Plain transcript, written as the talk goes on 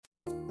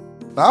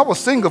Now, I was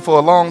single for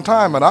a long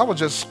time, and I was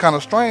just kind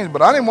of strange,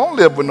 but I didn't want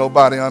to live with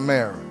nobody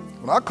unmarried.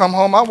 When I come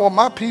home, I want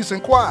my peace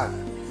and quiet.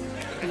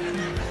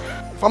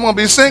 If I'm going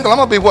to be single, I'm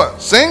going to be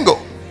what?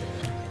 Single.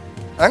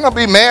 I ain't going to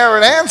be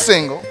married and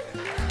single.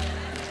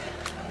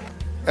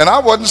 And I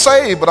wasn't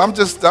saved, but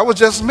that was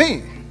just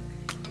me.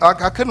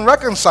 I couldn't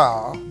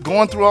reconcile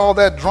going through all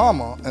that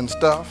drama and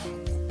stuff.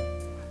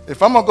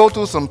 If I'm going to go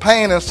through some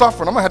pain and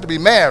suffering, I'm going to have to be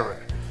married.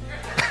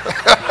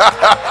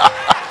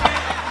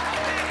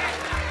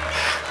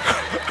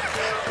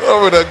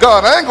 Glory to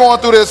God. I ain't going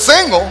through this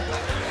single.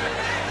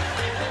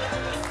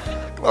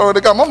 Glory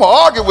to God. I'm going to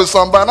argue with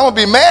somebody. I'm going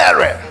to be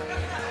married.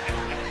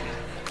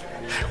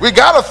 We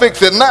got to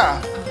fix it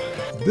now.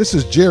 This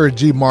is Jerry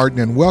G. Martin,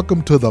 and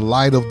welcome to the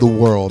Light of the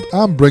World.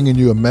 I'm bringing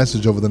you a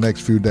message over the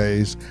next few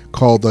days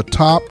called The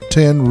Top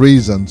 10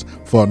 Reasons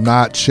for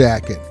Not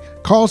Shacking.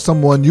 Call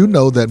someone you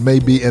know that may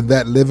be in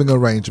that living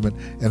arrangement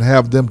and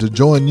have them to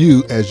join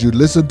you as you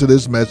listen to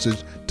this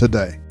message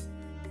today.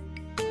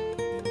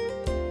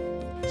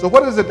 So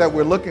what is it that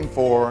we're looking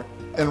for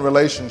in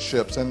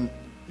relationships? And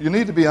you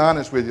need to be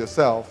honest with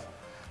yourself.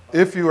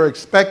 If you are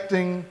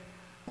expecting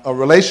a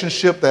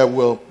relationship that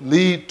will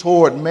lead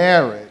toward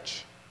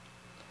marriage,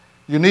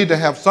 you need to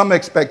have some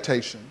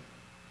expectation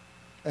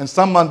and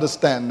some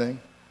understanding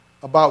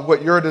about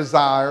what your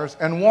desires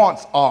and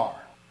wants are.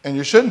 And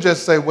you shouldn't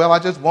just say, well, I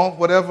just want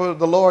whatever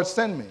the Lord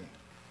send me,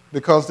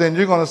 because then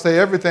you're going to say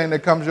everything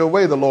that comes your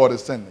way the Lord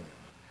is sending.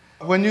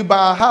 When you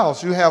buy a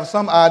house, you have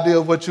some idea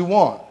of what you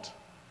want.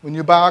 When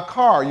you buy a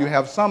car, you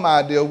have some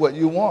idea of what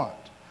you want.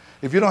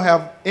 If you don't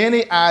have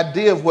any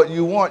idea of what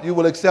you want, you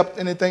will accept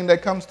anything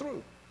that comes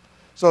through.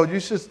 So you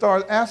should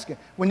start asking.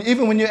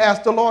 Even when you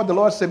ask the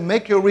Lord said,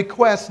 make your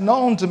requests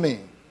known to me.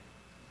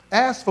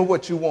 Ask for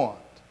what you want.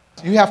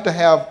 You have to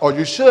have, or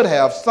you should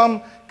have,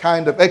 some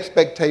kind of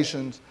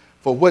expectations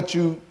for what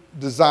you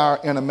desire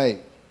in a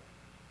mate.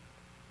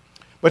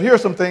 But here are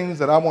some things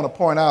that I want to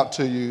point out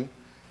to you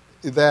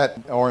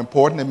that are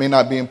important. They may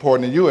not be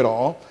important to you at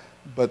all,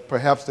 but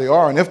perhaps they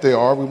are. And if they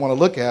are, we want to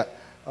look at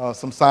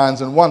some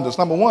signs and wonders.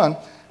 Number one,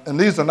 and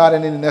these are not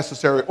in any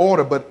necessary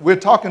order, but we're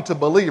talking to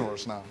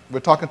believers now. We're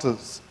talking to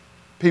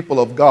people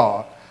of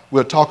God.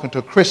 We're talking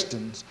to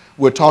Christians.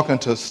 We're talking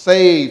to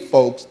saved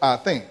folks, I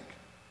think.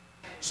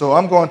 So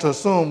I'm going to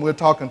assume we're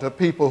talking to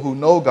people who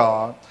know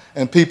God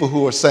and people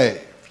who are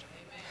saved.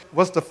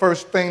 What's the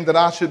first thing that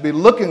I should be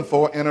looking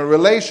for in a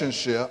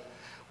relationship?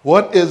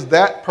 What is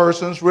that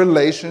person's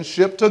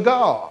relationship to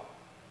God?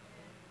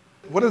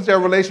 What is their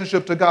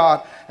relationship to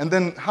God? And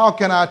then how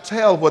can I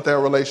tell what their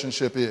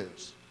relationship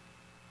is?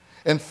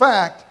 In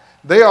fact,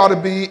 they ought to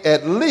be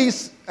at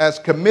least as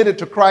committed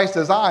to Christ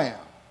as I am.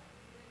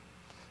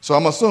 So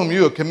I'm assuming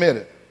you're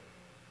committed.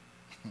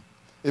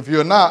 If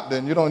you're not,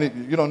 then you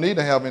don't need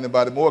to have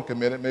anybody more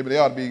committed. Maybe they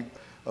ought to be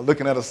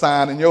looking at a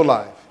sign in your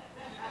life.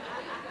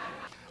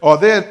 Or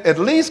they're at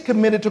least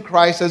committed to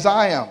Christ as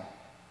I am.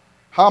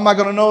 How am I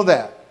going to know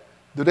that?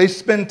 Do they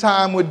spend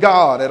time with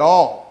God at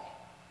all?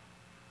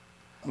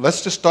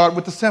 Let's just start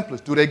with the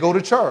simplest. Do they go to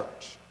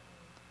church?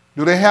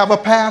 Do they have a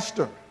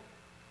pastor?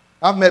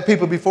 I've met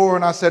people before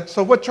and I said,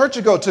 so what church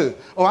you go to?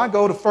 Oh, I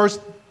go to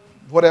First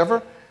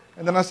whatever.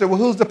 And then I said, well,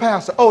 who's the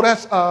pastor? Oh,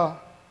 that's,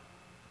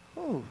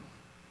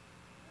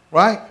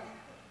 right?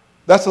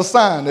 That's a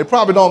sign. They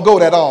probably don't go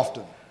that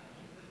often.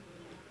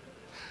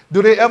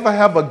 Do they ever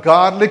have a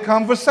godly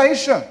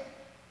conversation?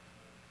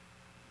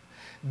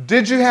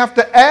 Did you have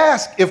to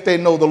ask if they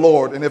know the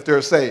Lord and if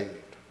they're saved?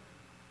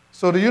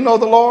 So do you know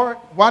the Lord?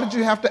 Why did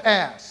you have to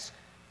ask?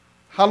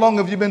 How long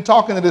have you been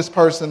talking to this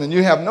person and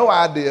you have no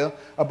idea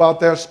about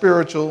their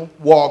spiritual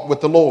walk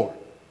with the Lord?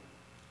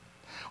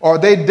 Are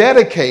they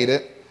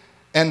dedicated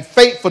and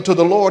faithful to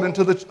the Lord and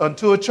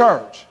to a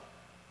church?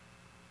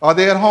 Are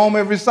they at home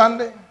every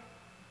Sunday?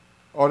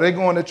 Or are they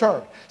going to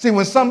church? See,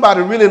 when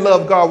somebody really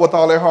loves God with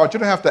all their heart, you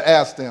don't have to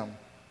ask them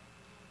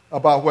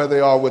about where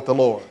they are with the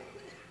Lord.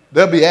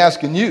 They'll be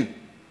asking you.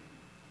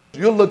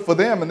 You'll look for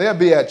them and they'll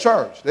be at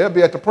church. They'll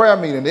be at the prayer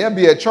meeting. They'll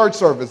be at church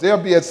service.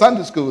 They'll be at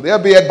Sunday school.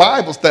 They'll be at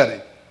Bible study.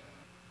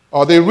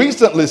 Are they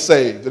recently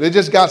saved? Or they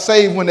just got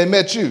saved when they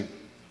met you?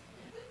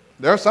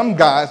 There are some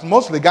guys,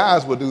 mostly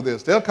guys will do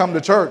this. They'll come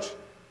to church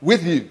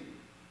with you.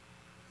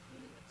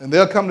 And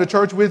they'll come to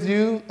church with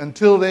you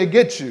until they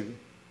get you.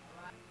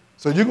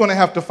 So you're going to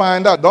have to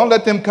find out. Don't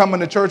let them come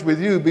into church with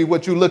you be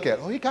what you look at.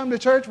 Oh, he come to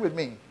church with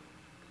me.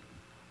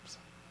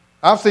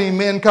 I've seen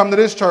men come to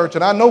this church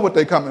and I know what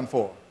they're coming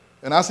for.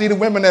 And I see the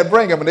women that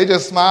bring him, and they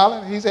just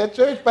smiling. He's at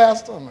church,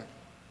 Pastor. I'm like,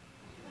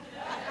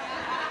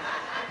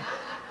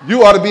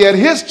 you ought to be at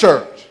his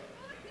church.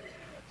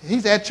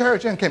 He's at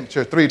church. He came to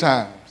church 3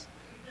 times.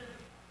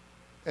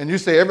 And you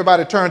say,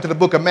 everybody turn to the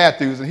book of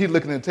Matthew, and he's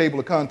looking at the table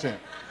of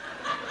content.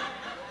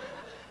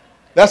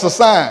 That's a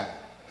sign.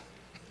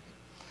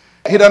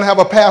 He doesn't have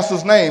a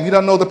pastor's name. He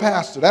doesn't know the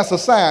pastor. That's a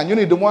sign. You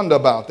need to wonder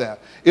about that.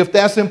 If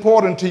that's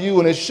important to you,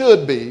 and it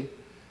should be,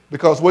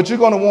 because what you're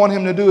going to want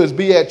him to do is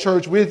be at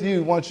church with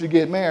you once you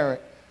get married.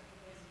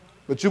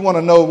 But you want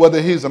to know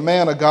whether he's a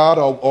man of God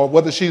or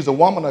whether she's a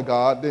woman of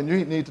God, then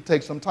you need to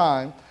take some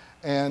time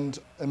and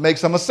make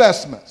some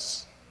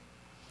assessments.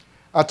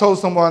 I told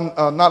someone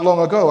not long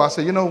ago, I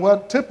said, you know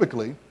what,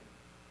 typically,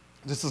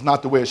 this is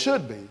not the way it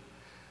should be,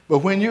 but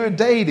when you're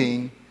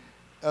dating,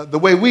 the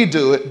way we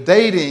do it,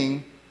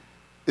 dating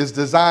is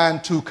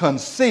designed to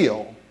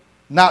conceal,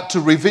 not to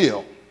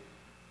reveal.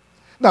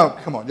 Now,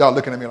 come on, y'all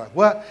looking at me like,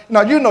 what?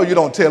 Now, you know you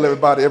don't tell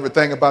everybody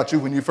everything about you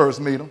when you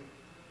first meet them.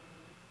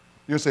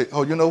 You say,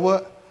 oh, you know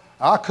what?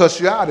 I'll cuss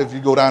you out if you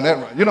go down that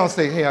road. You don't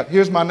say, hey,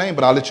 here's my name,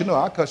 but I'll let you know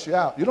I'll cuss you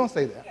out. You don't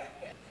say that.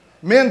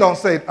 Men don't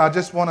say, I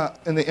just want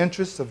to, in the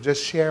interest of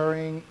just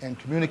sharing and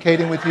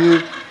communicating with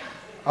you,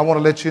 I want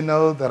to let you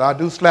know that I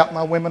do slap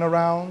my women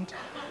around,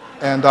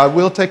 and I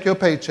will take your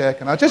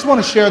paycheck, and I just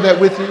want to share that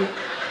with you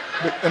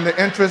in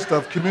the interest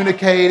of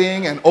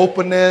communicating and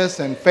openness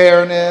and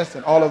fairness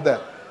and all of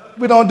that.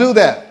 We don't do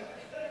that.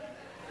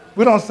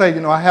 We don't say,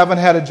 I haven't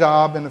had a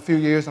job in a few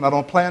years and I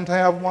don't plan to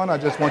have one. I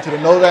just want you to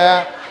know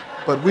that,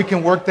 but we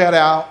can work that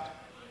out.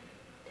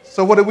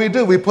 So what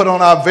do? We put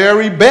on our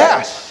very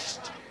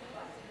best,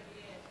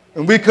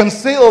 and we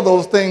conceal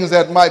those things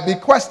that might be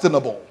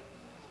questionable.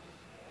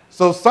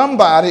 So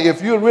somebody,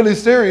 if you're really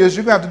serious,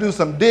 you're going to have to do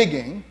some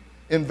digging,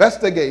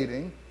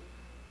 investigating,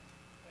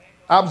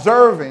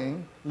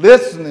 observing,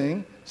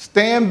 listening,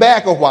 stand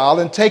back a while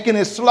and taking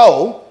it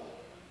slow.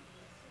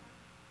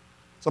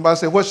 Somebody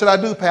said, what should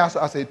I do, Pastor?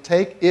 I say,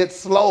 take it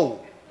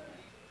slow.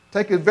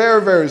 Take it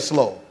very, very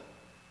slow.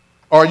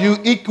 Are you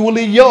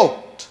equally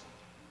yoked?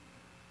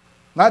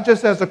 Not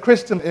just as a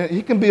Christian.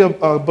 He can be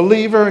a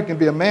believer, he can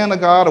be a man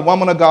of God, a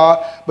woman of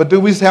God, but do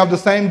we have the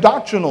same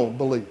doctrinal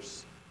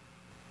beliefs?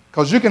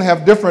 Because you can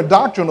have different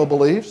doctrinal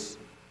beliefs,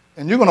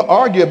 and you're going to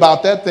argue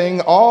about that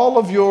thing all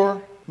of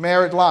your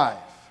married life.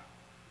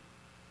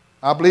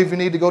 I believe you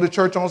need to go to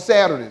church on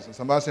Saturdays. And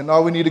somebody said,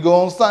 no, we need to go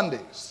on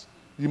Sundays.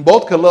 You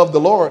both could love the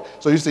Lord.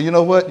 So you say, you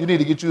know what? You need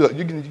to get you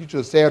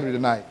a Saturday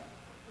night.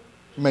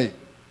 Me.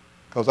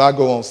 Because I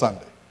go on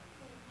Sunday.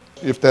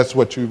 If that's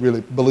what you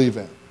really believe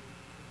in.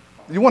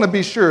 You want to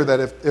be sure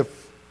that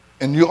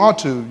and you ought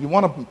to, you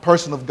want a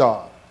person of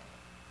God,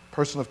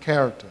 person of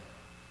character.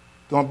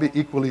 Don't be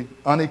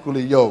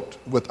unequally yoked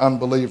with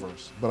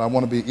unbelievers, but I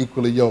want to be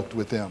equally yoked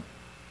with them.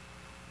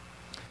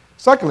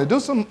 Secondly, do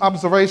some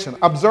observation.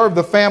 Observe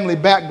the family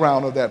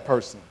background of that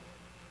person.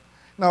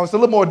 Now, it's a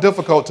little more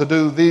difficult to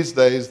do these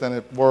days than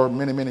it were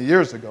many, many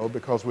years ago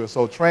because we're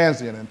so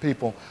transient and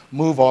people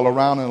move all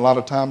around, and a lot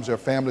of times their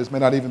families may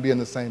not even be in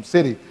the same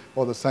city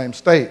or the same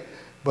state.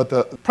 But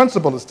the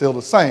principle is still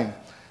the same.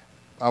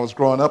 I was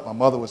growing up, my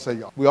mother would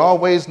say, we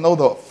always know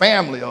the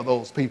family of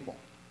those people.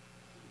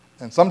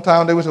 And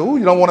sometimes they would say, oh,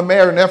 you don't want to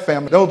marry in their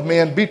family. Those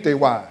men beat their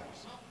wives.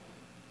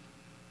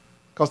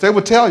 Because they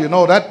would tell you,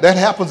 no, that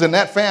happens in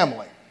that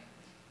family.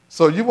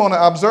 So you want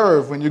to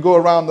observe when you go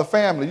around the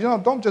family.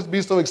 Don't just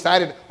be so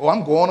excited, oh,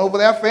 I'm going over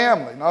that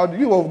family. No,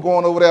 you are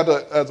going over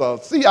there as a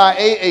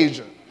CIA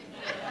agent.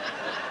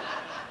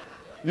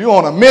 You're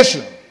on a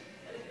mission.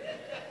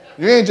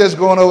 You ain't just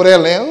going over there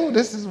like, oh,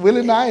 this is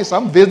really nice.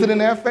 I'm visiting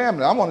their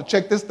family. I want to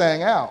check this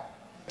thing out.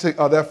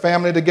 Are their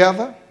family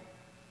together?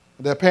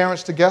 Are their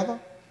parents together?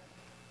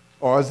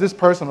 Or is this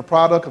person a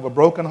product of a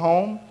broken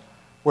home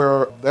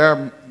where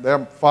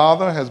their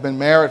father has been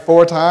married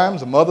 4 times,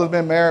 the mother's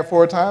been married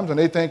 4 times, and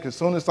they think as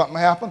soon as something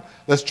happens,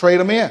 let's trade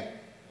them in.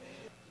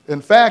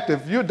 In fact,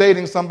 if you're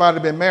dating somebody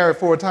that's been married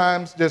 4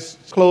 times,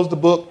 just close the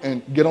book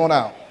and get on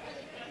out.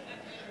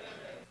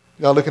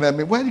 Y'all looking at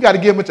me, well, you got to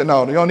give them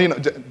no, you don't need no,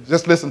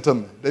 just listen to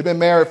me. They've been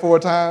married 4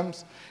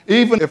 times.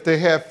 Even if they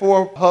had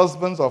 4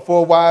 husbands or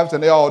 4 wives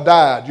and they all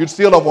died, you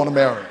still don't want to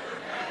marry them.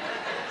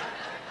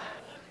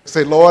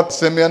 Say, Lord,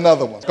 send me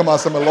another one. Come on,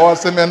 somebody, Lord,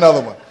 send me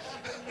another one.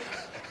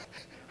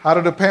 How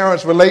do the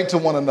parents relate to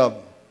one another?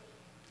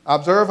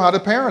 Observe how the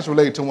parents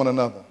relate to one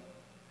another.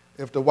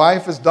 If the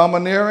wife is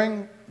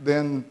domineering,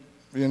 then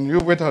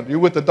you're with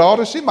the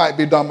daughter, she might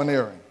be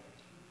domineering.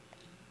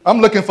 I'm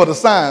looking for the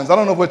signs. I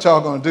don't know what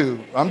y'all going to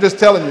do. I'm just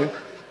telling you,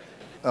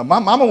 my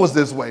mama was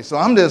this way, so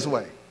I'm this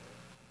way.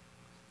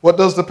 What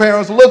does the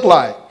parents look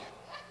like?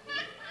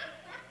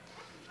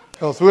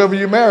 Because whoever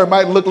you marry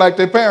might look like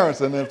their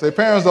parents, and if their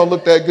parents don't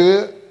look that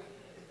good,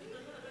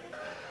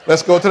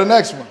 let's go to the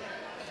next one.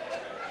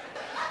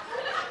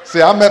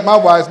 See, I met my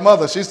wife's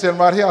mother. She's sitting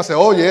right here. I said,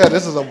 oh, yeah,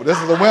 this is a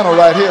winner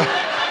right here.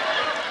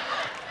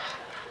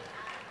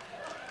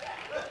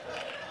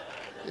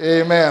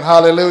 Amen.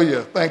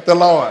 Hallelujah. Thank the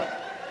Lord.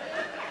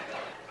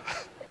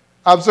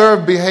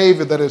 Observe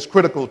behavior that is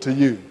critical to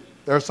you.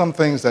 There are some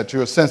things that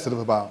you're sensitive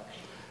about.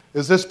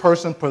 Is this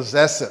person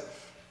possessive?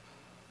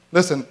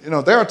 Listen,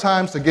 there are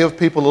times to give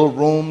people a little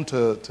room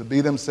to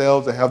be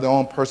themselves, to have their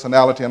own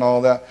personality and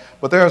all that.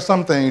 But there are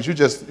some things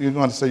you're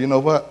going to say, you know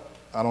what?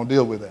 I don't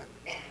deal with that.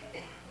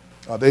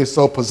 Are they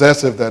so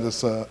possessive that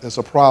it's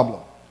a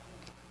problem?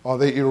 Are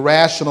they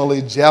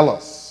irrationally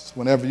jealous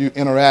whenever you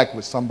interact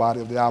with somebody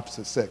of the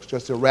opposite sex?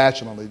 Just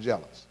irrationally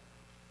jealous.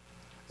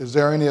 Is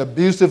there any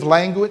abusive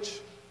language,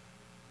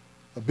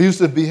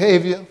 abusive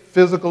behavior,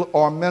 physical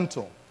or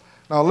mental?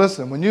 Now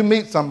listen, when you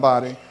meet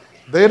somebody,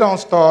 they don't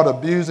start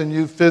abusing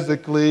you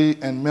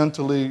physically and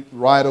mentally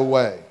right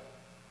away.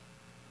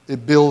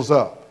 it builds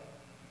up.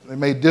 They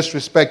may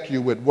disrespect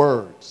you with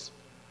words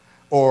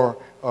or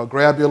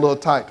grab you a little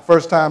tight. The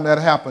first time that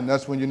happened,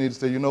 that's when you need to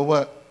say, you know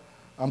what,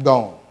 I'm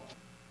gone.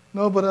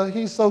 No, but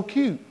he's so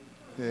cute.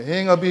 Yeah, he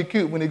ain't going to be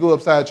cute when he go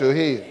upside your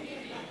head.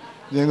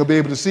 You ain't going to be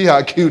able to see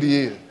how cute he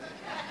is.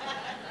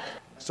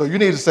 So you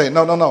need to say,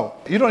 no.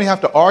 You don't even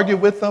have to argue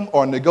with them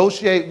or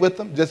negotiate with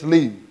them. Just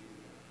leave.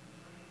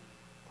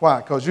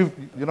 Why? Because you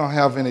don't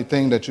have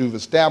anything that you've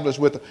established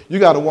with them. You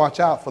got to watch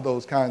out for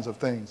those kinds of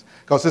things.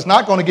 Because it's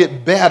not going to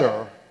get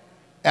better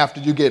after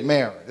you get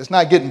married. It's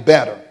not getting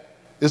better.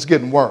 It's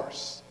getting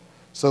worse.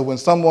 So when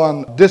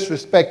someone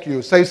disrespects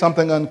you, say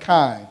something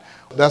unkind,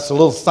 that's a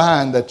little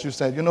sign that you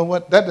said, you know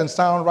what, that didn't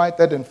sound right,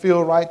 that didn't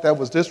feel right, that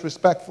was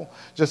disrespectful.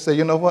 Just say,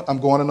 you know what, I'm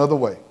going another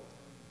way.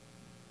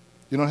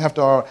 You don't have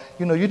to,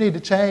 you need to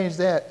change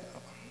that.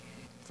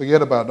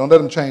 Forget about it. Don't let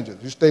them change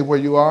it. You stay where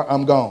you are,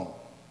 I'm gone.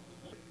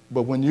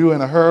 But when you're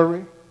in a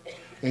hurry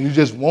and you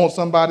just want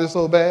somebody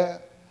so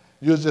bad,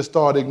 you'll just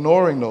start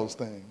ignoring those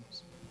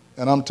things.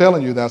 And I'm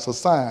telling you, that's a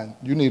sign.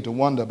 You need to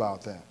wonder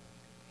about that.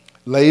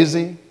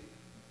 Lazy,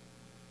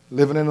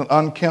 living in an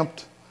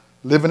unkempt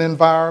living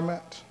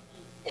environment.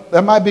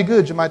 That might be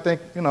good. You might think,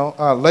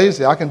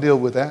 lazy, I can deal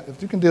with that.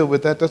 If you can deal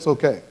with that, that's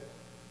okay.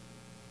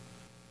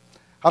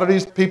 How do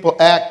these people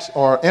act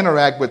or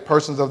interact with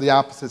persons of the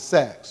opposite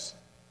sex?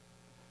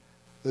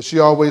 Does she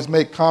always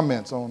make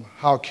comments on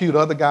how cute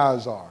other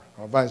guys are,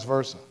 or vice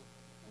versa?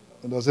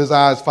 And does his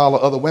eyes follow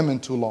other women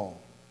too long?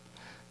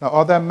 Now,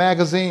 are there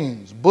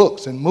magazines,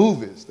 books, and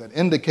movies that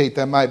indicate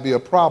there might be a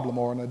problem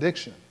or an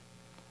addiction?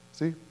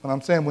 See, what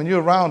I'm saying, when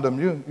you're around them,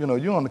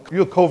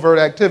 you're covert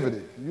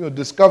activity. You're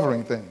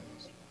discovering things.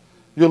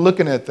 You're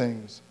looking at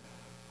things.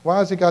 Why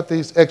has he got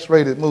these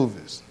X-rated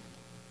movies?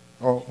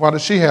 Or why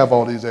does she have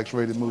all these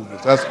X-rated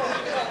movies?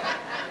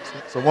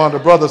 So one of the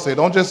brothers said,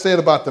 don't just say it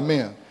about the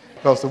men,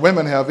 because the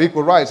women have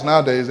equal rights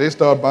nowadays. They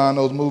start buying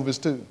those movies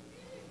too.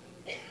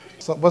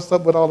 So what's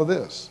up with all of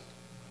this?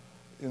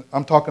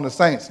 I'm talking to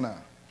saints now.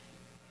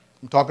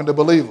 I'm talking to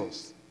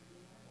believers.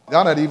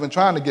 Y'all not even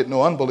trying to get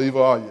no unbeliever,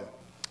 are you?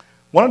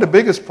 One of the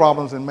biggest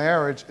problems in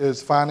marriage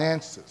is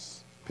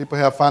finances. People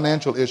have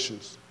financial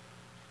issues.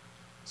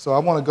 So I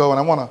want to go and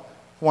I want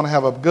to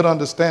have a good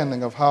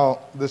understanding of how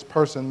this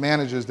person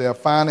manages their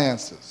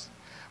finances.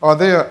 Are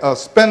they a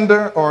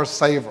spender or a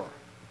saver?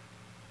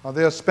 Are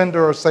they a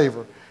spender or a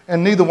saver?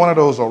 And neither one of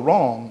those are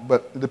wrong,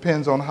 but it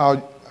depends on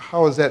how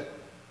is that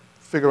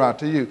figure out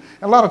to you.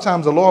 And a lot of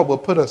times the Lord will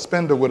put a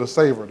spender with a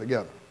saver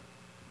together.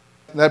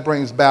 And that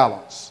brings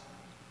balance.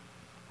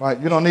 Right?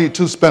 You don't need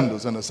two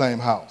spenders in the same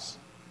house.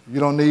 You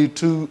don't need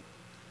two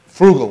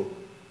frugal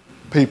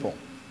people.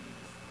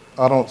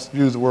 I don't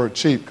use the word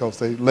cheap because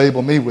they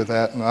label me with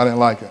that and I didn't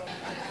like it.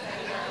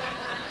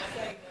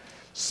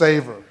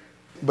 Saver.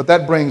 But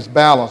that brings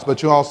balance,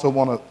 but you also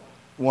want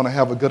to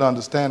have a good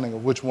understanding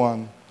of which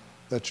one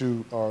that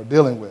you are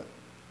dealing with.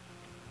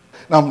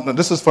 Now,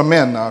 this is for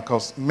men now,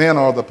 because men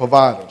are the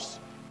providers.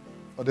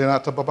 Are they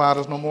not the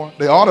providers no more?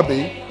 They ought to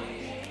be.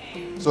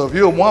 So if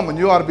you're a woman,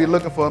 you ought to be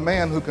looking for a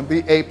man who can be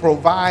a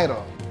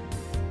provider.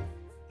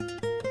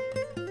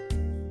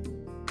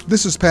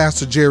 This is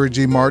Pastor Jerry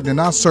G. Martin,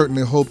 and I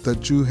certainly hope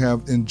that you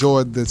have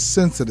enjoyed this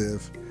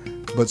sensitive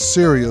but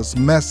serious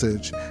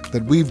message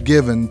that we've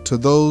given to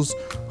those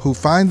who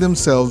find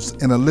themselves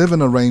in a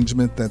living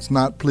arrangement that's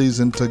not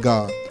pleasing to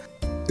God.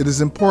 It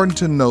is important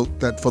to note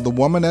that for the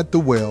woman at the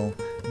well,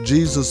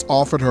 Jesus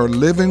offered her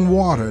living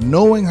water,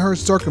 knowing her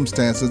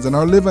circumstances and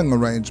her living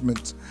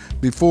arrangements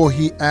before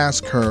he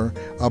asked her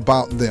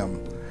about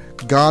them.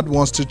 God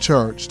wants the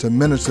church to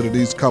minister to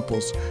these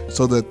couples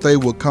so that they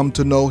will come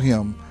to know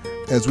him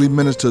as we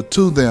minister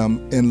to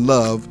them in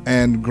love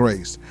and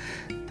grace.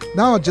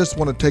 Now I just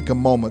want to take a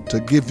moment to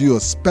give you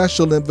a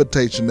special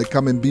invitation to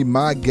come and be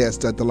my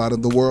guest at the Light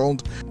of the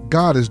World.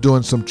 God is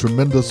doing some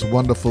tremendous,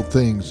 wonderful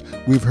things.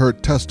 We've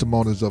heard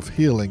testimonies of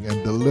healing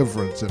and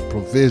deliverance and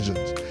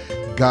provisions.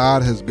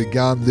 God has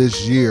begun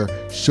this year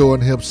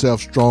showing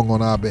himself strong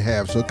on our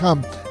behalf. So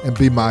come and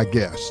be my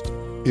guest.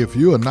 If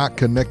you are not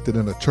connected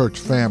in a church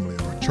family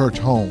or a church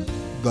home,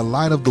 the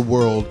Light of the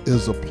World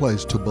is a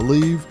place to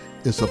believe.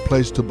 It's a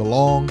place to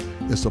belong.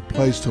 It's a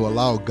place to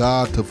allow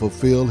God to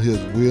fulfill his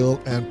will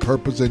and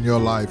purpose in your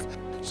life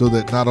so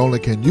that not only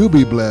can you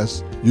be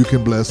blessed, you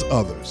can bless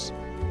others.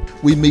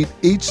 We meet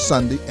each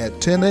Sunday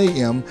at 10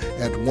 a.m.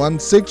 at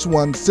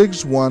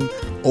 16161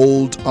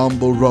 Old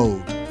Humble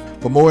Road.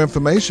 For more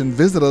information,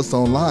 visit us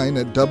online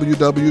at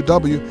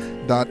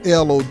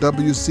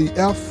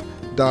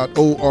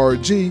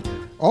www.lowcf.org.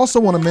 Also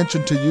want to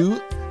mention to you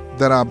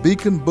that our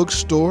Beacon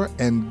Bookstore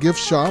and Gift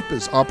Shop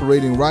is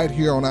operating right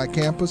here on our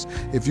campus.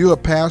 If you're a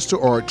pastor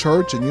or a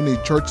church and you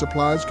need church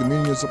supplies,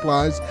 communion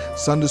supplies,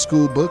 Sunday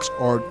school books,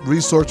 or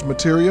resource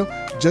material,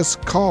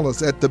 just call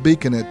us at the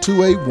Beacon at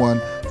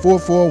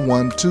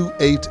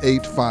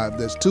 281-441-2885.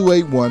 That's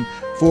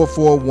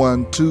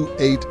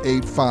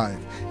 281-441-2885.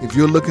 If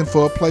you're looking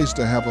for a place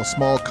to have a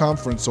small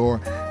conference or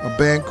a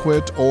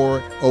banquet or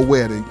a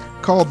wedding,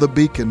 call the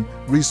Beacon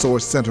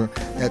Resource Center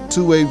at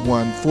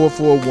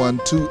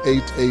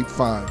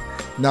 281-441-2885.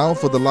 Now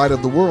for the Light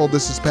of the World,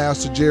 this is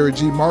Pastor Jerry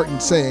G. Martin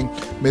saying,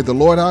 may the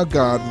Lord our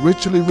God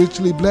richly,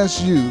 richly bless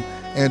you,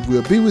 and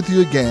we'll be with you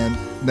again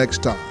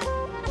next time.